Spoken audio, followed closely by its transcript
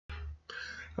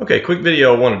Okay, quick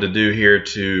video I wanted to do here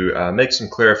to make some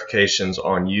clarifications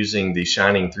on using the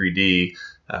Shining 3D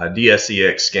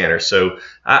DSEX scanner. So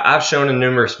I've shown in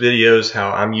numerous videos how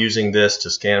I'm using this to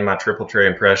scan my triple tray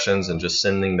impressions and just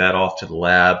sending that off to the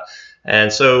lab.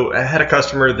 And so I had a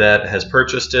customer that has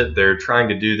purchased it. They're trying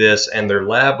to do this and their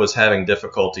lab was having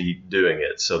difficulty doing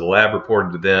it. So the lab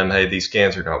reported to them, hey, these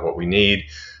scans are not what we need.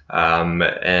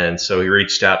 And so he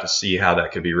reached out to see how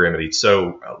that could be remedied.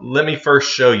 So let me first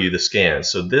show you the scan.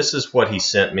 So this is what he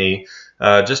sent me.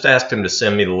 Just asked him to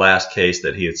send me the last case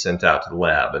that he had sent out to the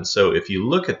lab. And so if you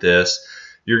look at this,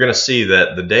 you're going to see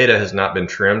that the data has not been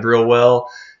trimmed real well.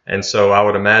 And so I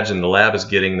would imagine the lab is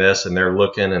getting this and they're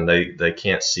looking and they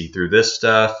can't see through this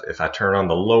stuff. If I turn on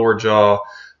the lower jaw,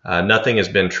 nothing has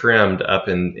been trimmed up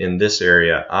in this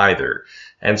area either.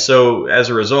 And so as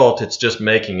a result, it's just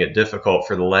making it difficult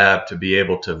for the lab to be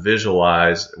able to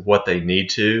visualize what they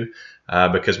need to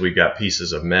because we've got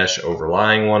pieces of mesh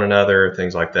overlying one another,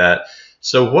 things like that.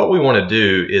 So what we want to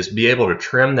do is be able to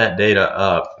trim that data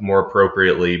up more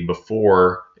appropriately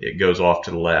before it goes off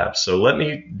to the lab. So let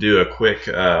me do a quick,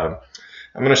 I'm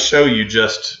going to show you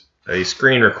just a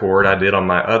screen record I did on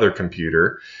my other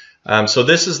computer. So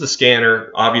this is the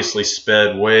scanner, obviously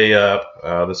sped way up.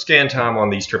 The scan time on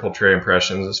these triple tray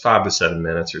impressions is 5 to 7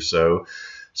 minutes or so.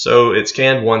 So it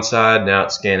scanned one side, now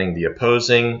it's scanning the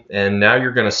opposing, and now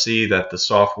you're going to see that the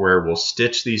software will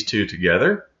stitch these two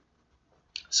together.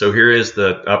 So here is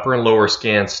the upper and lower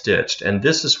scan stitched, and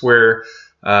this is where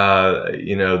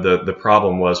the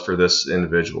problem was for this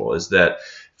individual, is that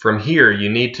from here, you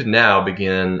need to now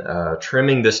begin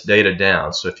trimming this data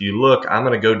down. So if you look, I'm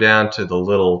going to go down to the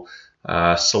little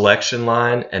selection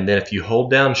line, and then if you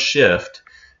hold down Shift,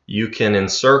 you can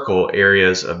encircle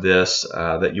areas of this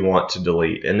that you want to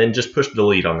delete, and then just push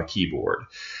delete on the keyboard.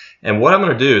 And what I'm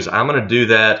going to do is I'm going to do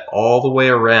that all the way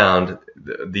around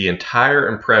the entire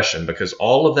impression, because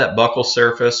all of that buccal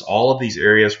surface, all of these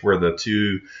areas where the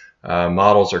two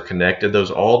models are connected,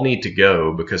 those all need to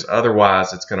go, because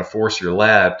otherwise it's going to force your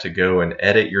lab to go and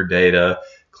edit your data,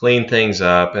 clean things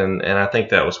up, and I think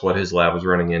that was what his lab was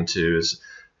running into, is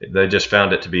they just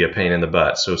found it to be a pain in the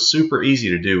butt. So super easy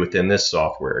to do within this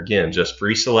software. Again, just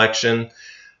free selection,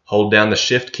 hold down the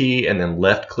Shift key and then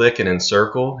left click and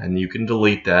encircle, and you can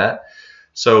delete that.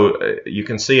 So you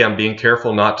can see I'm being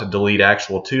careful not to delete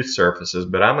actual tooth surfaces,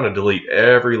 but I'm going to delete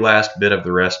every last bit of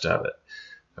the rest of it.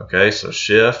 Okay, so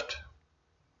Shift,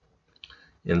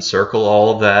 encircle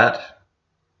all of that,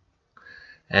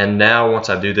 and now once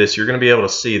I do this, you're going to be able to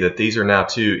see that these are now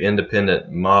two independent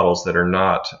models that are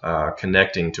not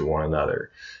connecting to one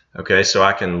another. Okay, so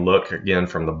I can look again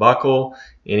from the buccal,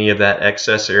 any of that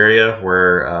excess area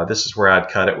where this is where I'd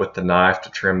cut it with the knife to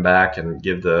trim back and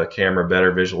give the camera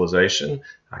better visualization.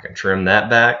 I can trim that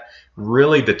back.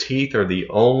 Really, the teeth are the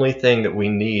only thing that we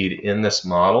need in this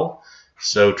model.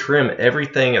 So trim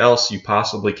everything else you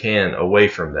possibly can away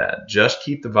from that. Just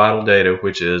keep the vital data,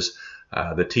 which is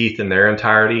the teeth in their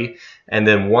entirety. And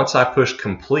then once I push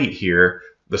complete here,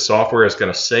 the software is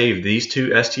going to save these two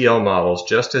STL models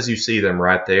just as you see them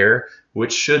right there,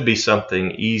 which should be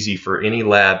something easy for any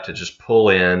lab to just pull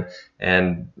in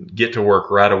and get to work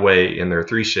right away in their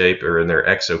 3Shape or in their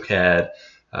exocad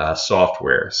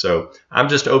software. So I'm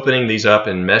just opening these up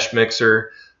in Mesh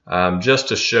Mixer just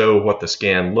to show what the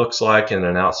scan looks like in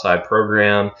an outside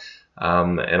program.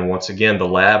 And once again, the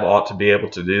lab ought to be able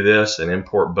to do this and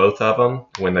import both of them.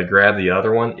 When they grab the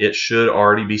other one, it should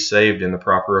already be saved in the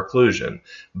proper occlusion,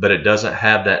 but it doesn't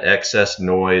have that excess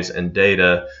noise and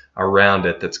data around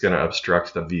it that's going to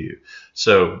obstruct the view.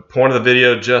 So point of the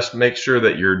video, just make sure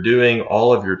that you're doing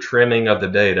all of your trimming of the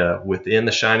data within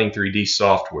the Shining 3D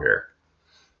software.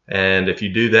 And if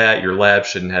you do that, your lab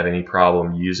shouldn't have any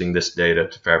problem using this data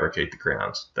to fabricate the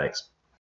crowns. Thanks.